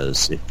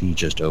because if he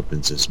just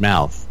opens his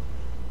mouth,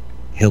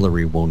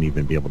 Hillary won't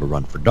even be able to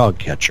run for dog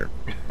catcher.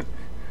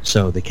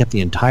 So they kept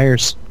the entire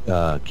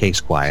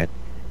case quiet,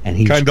 and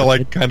he kind of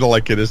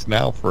like it is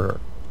now for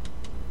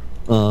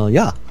her.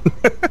 Yeah.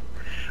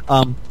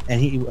 And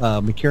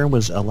McCarran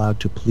was allowed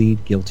to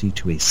plead guilty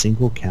to a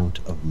single count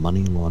of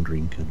money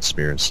laundering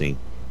conspiracy,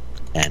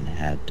 and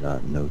had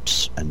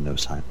notes and no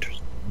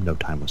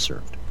time was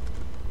served.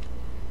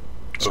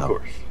 So, of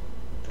course.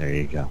 There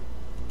you go.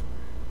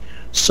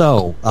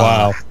 So,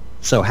 wow.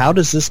 So how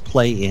does this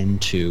play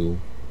into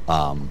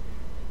the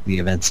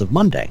events of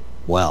Monday?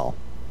 Well,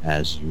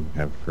 as you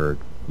have heard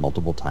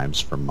multiple times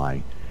from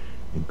my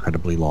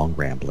incredibly long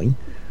rambling,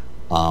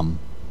 our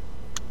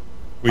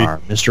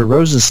Mr.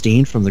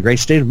 Rosenstein from the great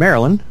state of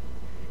Maryland,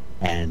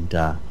 and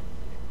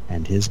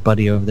his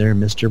buddy over there,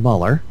 Mr.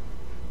 Mueller,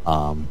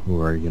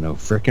 who are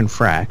frick and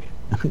frack.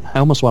 I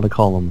almost want to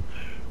call them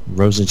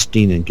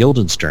Rosenstein and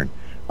Guildenstern.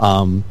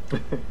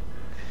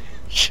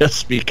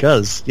 Just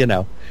because,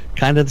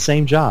 kind of the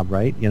same job,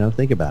 right?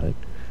 Think about it.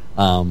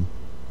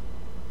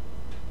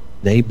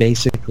 They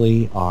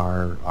basically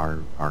are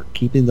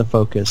keeping the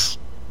focus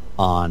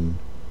on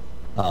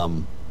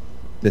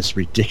this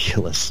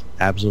ridiculous,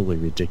 absolutely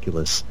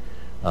ridiculous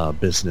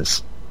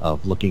business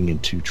of looking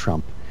into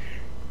Trump.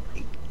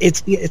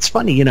 It's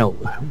funny,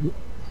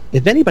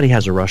 if anybody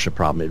has a Russia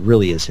problem, it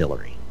really is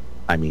Hillary.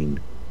 I mean,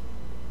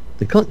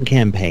 the Clinton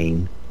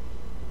campaign,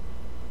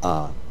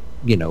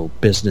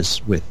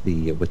 business with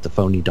the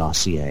phony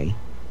dossier.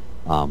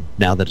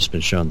 Now that it's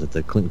been shown that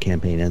the Clinton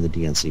campaign and the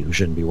DNC, who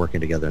shouldn't be working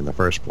together in the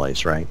first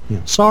place, right?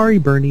 Sorry,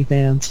 Bernie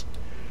fans.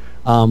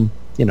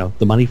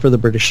 The money for the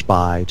British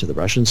spy to the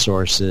Russian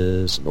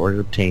sources in order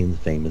to obtain the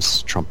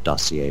famous Trump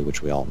dossier,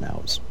 which we all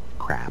know is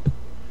crap.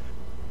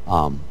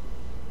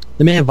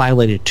 The man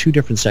violated two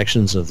different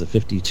sections of the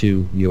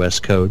 52 U.S.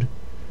 Code.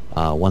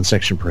 One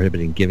section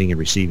prohibiting giving and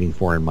receiving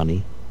foreign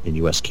money in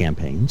U.S.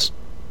 campaigns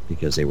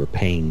because they were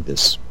paying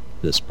this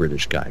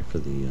British guy for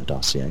the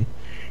dossier.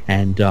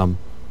 And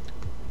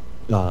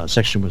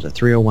section was a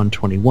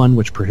 30121,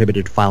 which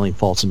prohibited filing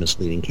false and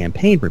misleading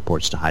campaign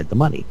reports to hide the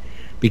money.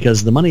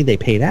 Because the money they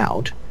paid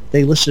out,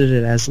 they listed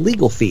it as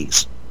legal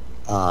fees.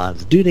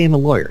 The dude ain't a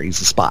lawyer, he's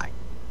a spy.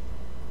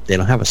 They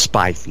don't have a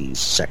spy fees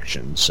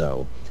section,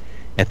 so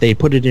if they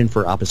put it in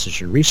for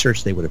opposition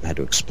research, they would have had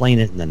to explain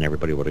it, and then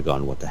everybody would have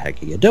gone, what the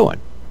heck are you doing?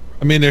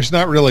 I mean, there's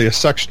not really a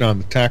section on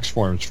the tax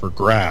forms for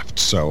graft,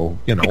 so,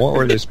 what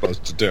were they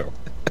supposed to do?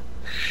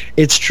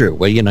 It's true.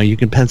 Well, you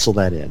can pencil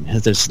that in.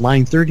 There's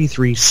line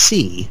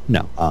 33C.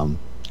 No.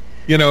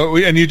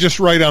 And you just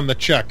write on the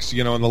checks,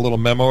 in the little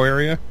memo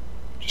area,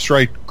 just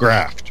write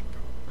graft.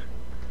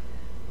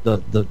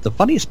 The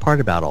funniest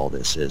part about all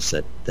this is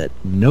that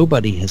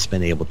nobody has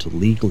been able to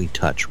legally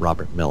touch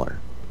Robert Mueller,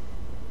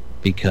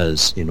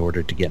 because in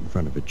order to get in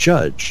front of a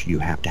judge, you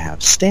have to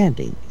have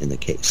standing in the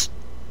case.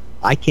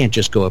 I can't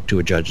just go up to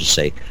a judge and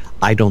say,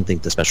 I don't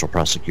think the special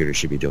prosecutor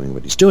should be doing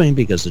what he's doing,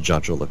 because the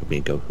judge will look at me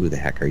and go, who the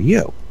heck are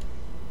you?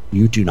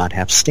 You do not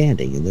have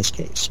standing in this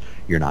case.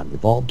 You're not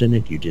involved in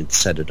it. You didn't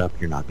set it up.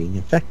 You're not being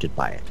affected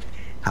by it.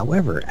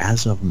 However,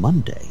 as of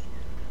Monday,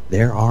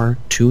 there are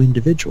two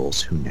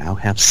individuals who now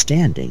have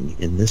standing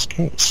in this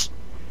case.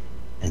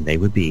 And they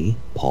would be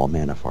Paul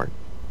Manafort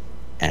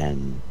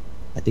and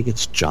I think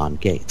it's John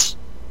Gates.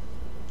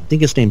 I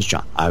think his name's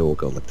John. I will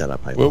go look that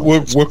up.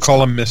 We'll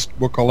call him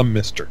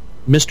Mr.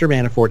 Mr.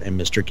 Manafort and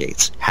Mr.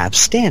 Gates have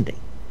standing.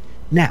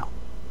 Now,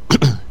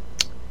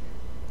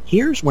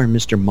 here's where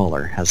Mr.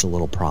 Mueller has a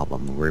little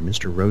problem, where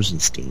Mr.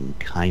 Rosenstein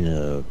kind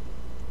of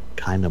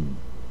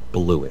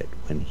blew it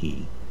when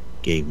he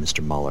gave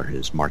Mr. Mueller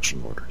his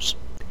marching orders.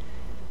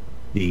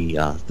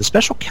 The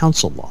special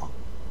counsel law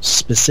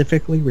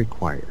specifically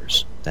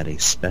requires that a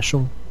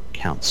special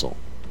counsel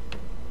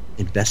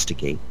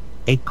investigate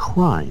a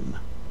crime.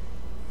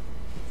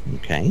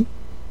 Okay?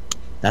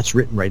 That's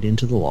written right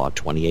into the law,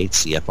 28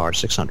 CFR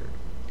 600.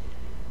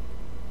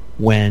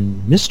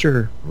 When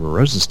Mr.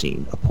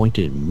 Rosenstein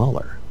appointed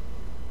Mueller,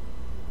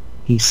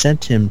 he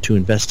sent him to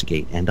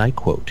investigate, and I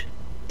quote,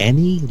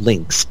 any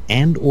links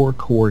and or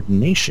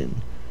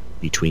coordination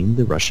between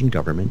the Russian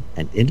government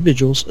and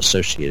individuals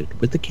associated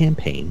with the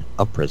campaign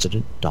of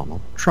President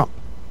Donald Trump.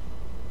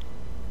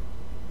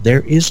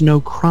 There is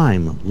no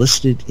crime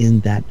listed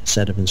in that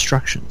set of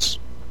instructions.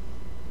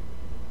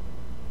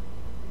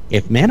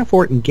 If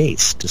Manafort and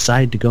Gates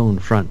decide to go in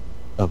front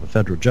of a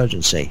federal judge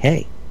and say,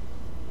 hey,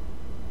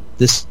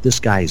 this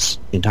guy's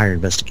entire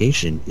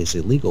investigation is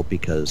illegal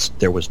because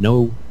there was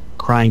no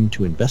crime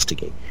to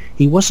investigate.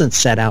 He wasn't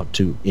set out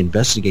to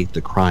investigate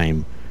the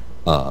crime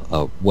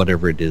of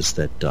whatever it is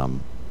that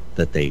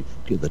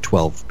the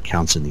 12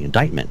 counts in the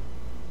indictment.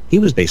 He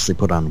was basically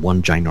put on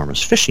one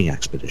ginormous fishing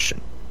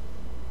expedition.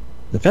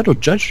 The federal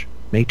judge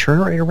may turn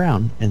right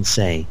around and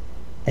say,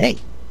 hey,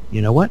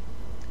 you know what?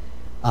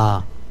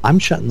 I'm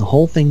shutting the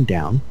whole thing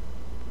down,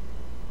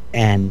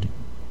 and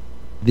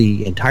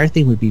the entire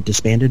thing would be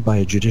disbanded by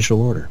a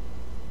judicial order.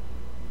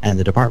 and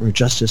the Department of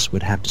Justice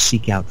would have to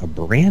seek out a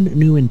brand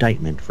new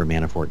indictment for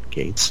Manafort and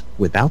Gates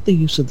without the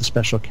use of the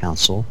special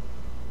counsel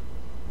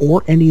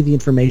or any of the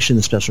information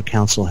the special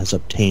counsel has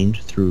obtained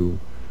through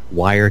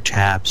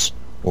wiretaps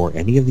or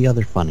any of the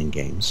other fun and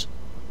games.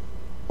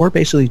 Or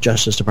basically,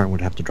 Justice Department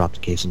would have to drop the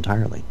case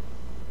entirely.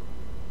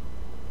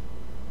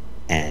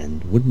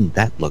 And wouldn't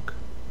that look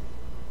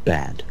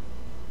bad?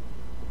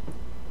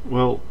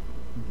 Well,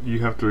 you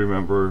have to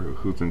remember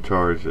who's in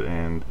charge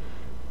and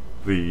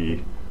the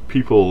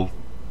people,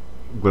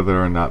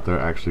 whether or not they're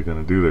actually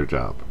going to do their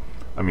job.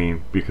 I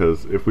mean,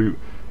 because if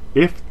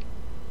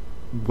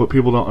what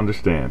people don't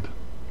understand,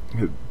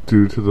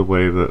 due to the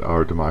way that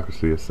our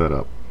democracy is set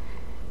up,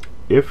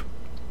 if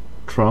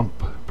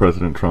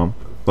President Trump,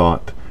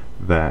 thought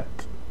that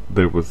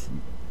there was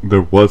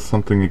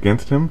something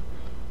against him,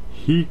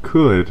 he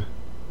could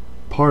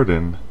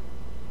pardon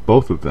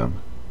both of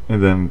them,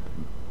 and then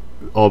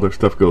all their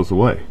stuff goes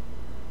away.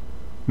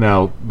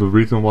 Now, the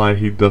reason why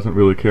he doesn't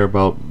really care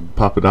about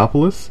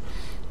Papadopoulos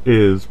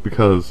is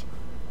because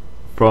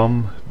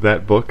from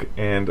that book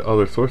and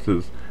other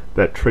sources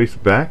that trace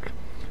back,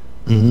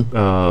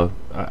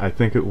 I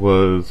think it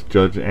was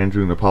Judge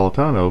Andrew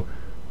Napolitano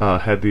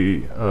had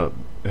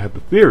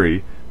the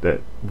theory that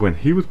when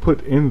he was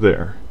put in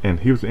there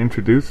and he was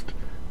introduced,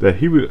 that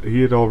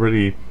he had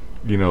already,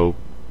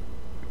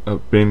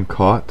 been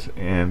caught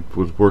and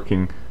was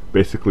working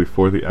basically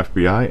for the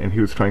FBI, and he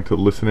was trying to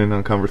listen in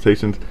on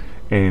conversations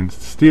and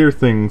steer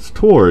things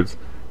towards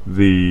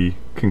the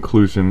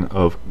conclusion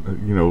of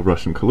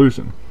Russian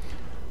collusion.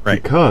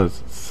 Right.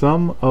 Because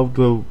some of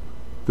the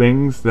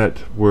things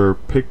that were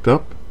picked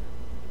up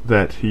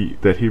that he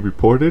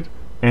reported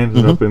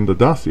ended up in the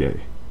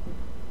dossier.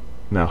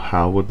 Now,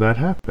 how would that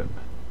happen?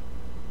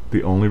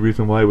 The only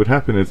reason why it would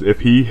happen is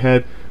if he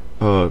had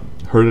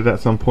heard it at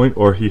some point,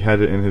 or he had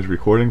it in his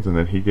recordings and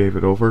then he gave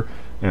it over,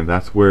 and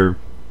that's where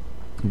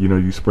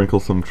you sprinkle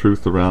some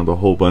truth around a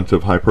whole bunch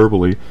of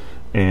hyperbole,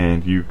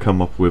 and you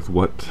come up with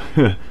what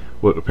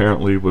what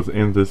apparently was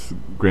in this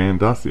grand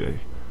dossier.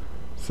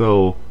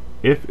 So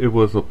if it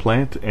was a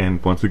plant,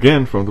 and once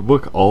again from the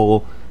book,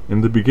 all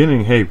in the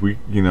beginning, hey, we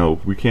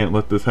can't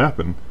let this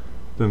happen,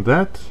 then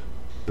that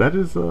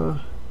is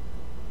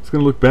it's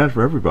going to look bad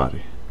for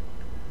everybody.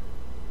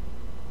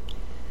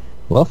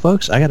 Well,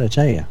 folks, I got to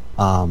tell you,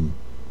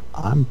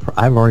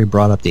 I've already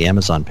brought up the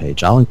Amazon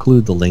page. I'll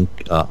include the link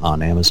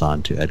on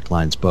Amazon to Ed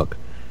Klein's book.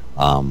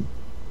 I'm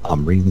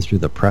reading through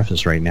the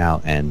preface right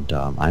now, and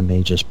I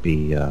may just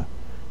be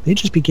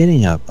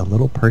getting a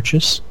little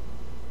purchase,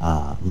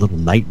 a little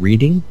night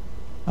reading.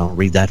 I don't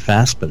read that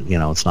fast, but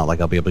it's not like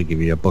I'll be able to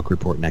give you a book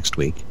report next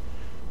week.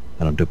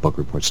 I don't do book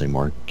reports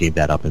anymore. Gave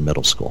that up in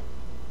middle school.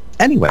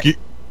 Anyway,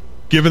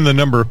 given the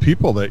number of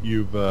people that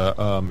you've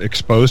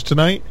exposed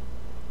tonight,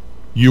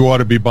 you ought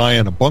to be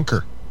buying a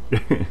bunker.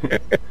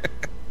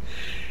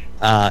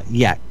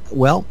 Yeah.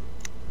 Well,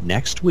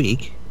 next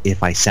week,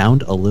 if I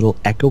sound a little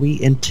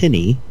echoey and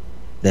tinny,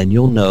 then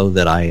you'll know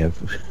that I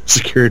have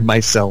secured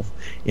myself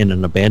in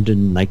an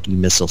abandoned Nike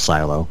missile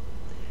silo.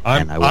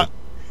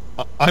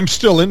 I'm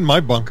still in my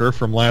bunker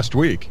from last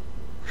week,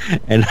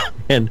 and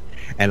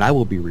I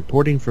will be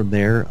reporting from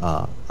there.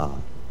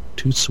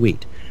 Too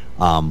sweet.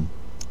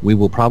 We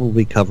will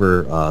probably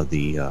cover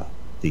the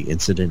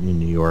incident in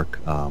New York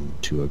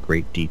to a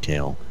great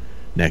detail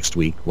next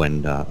week,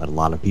 when a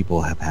lot of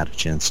people have had a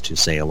chance to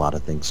say a lot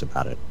of things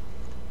about it.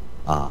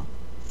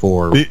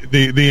 For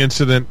the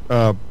incident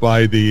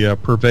by the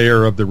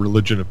purveyor of the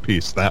religion of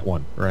peace, that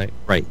one, right?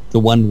 Right, the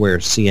one where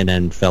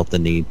CNN felt the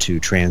need to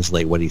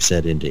translate what he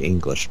said into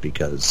English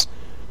because,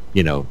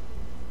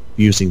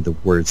 using the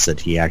words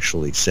that he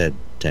actually said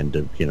tend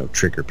to,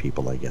 trigger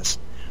people, I guess.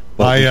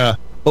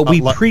 But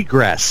we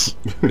pregress.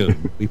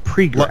 We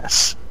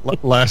pregress.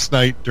 Last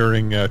night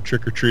during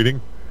trick-or-treating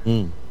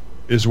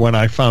is when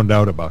I found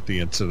out about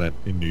the incident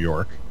in New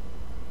York.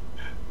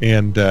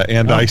 And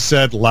I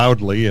said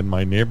loudly in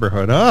my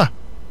neighborhood,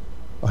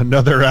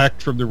 another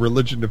act from the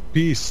religion of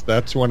peace.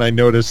 That's when I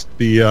noticed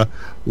the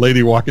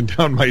lady walking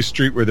down my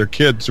street with her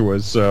kids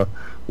was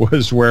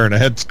wearing a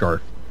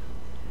headscarf.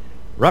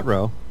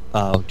 Rutrow,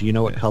 do you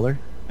know what color?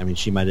 I mean,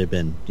 she might have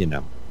been,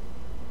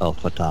 El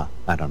Fatah.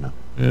 I don't know.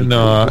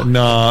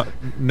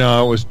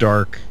 No, it was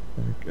dark.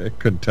 I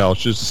couldn't tell.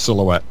 It's just a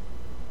silhouette.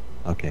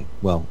 Okay,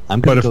 well,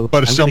 I'm going to go.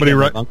 But if somebody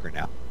bunker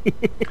now.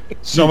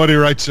 Somebody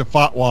writes a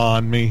fatwa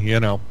on me,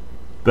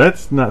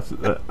 That's not.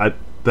 That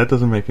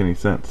doesn't make any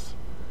sense.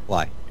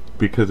 Why?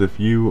 Because if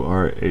you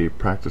are a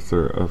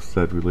practicer of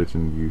said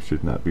religion, you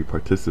should not be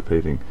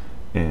participating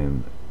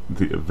in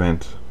the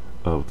event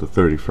of the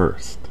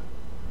 31st.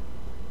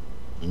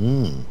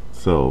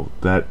 So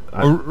that.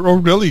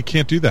 Really? You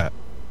can't do that.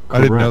 Correct.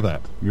 I didn't know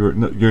that.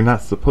 You're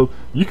not supposed.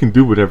 You can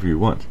do whatever you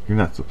want. You're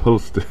not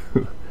supposed to.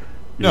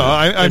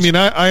 I mean,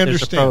 I understand.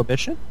 There's a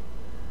prohibition?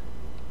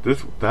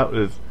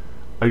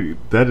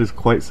 That is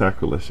quite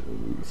sacrilegious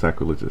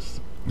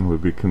and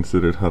would be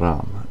considered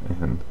haram.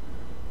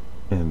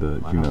 And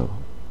Wow.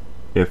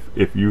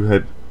 if you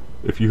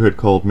had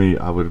called me,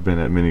 I would have been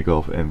at mini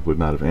golf and would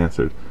not have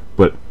answered.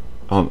 But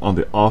on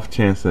the off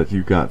chance that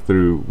you got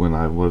through when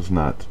I was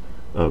not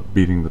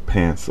beating the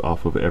pants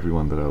off of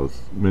everyone that I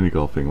was mini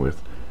golfing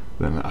with,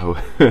 then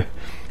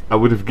I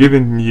would have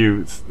given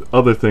you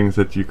other things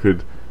that you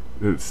could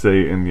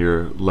say in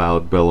your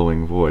loud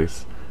bellowing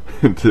voice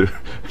to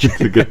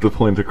get the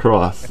point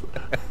across.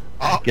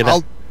 I'll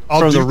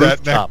from do the that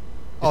rooftop.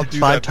 I'll do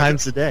 5 that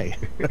times a day.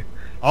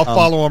 I'll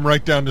follow him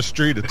right down the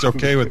street. It's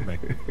okay with me.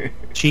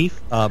 Chief,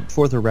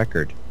 for the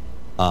record,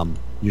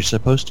 you're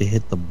supposed to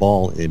hit the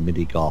ball in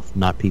mini golf,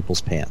 not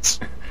people's pants.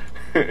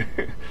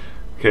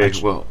 Okay,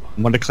 well,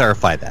 I want to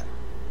clarify that.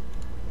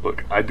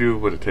 look, I do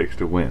what it takes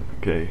to win,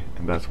 okay?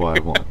 And that's why I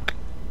won.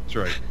 That's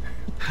right.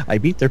 I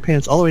beat their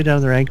pants all the way down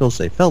to their ankles.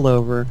 They fell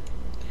over.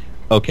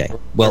 Okay.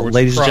 Well, was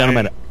ladies and crying.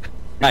 gentlemen,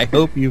 I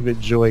hope you've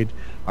enjoyed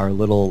our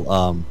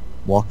little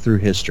walk through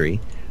history.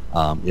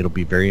 It'll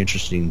be very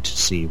interesting to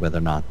see whether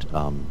or not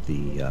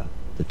the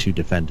 2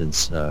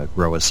 defendants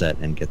grow a set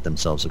and get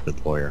themselves a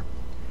good lawyer.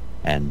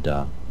 And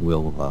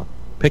we'll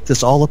pick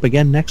this all up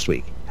again next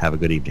week. Have a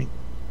good evening.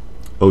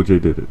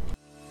 OJ did it.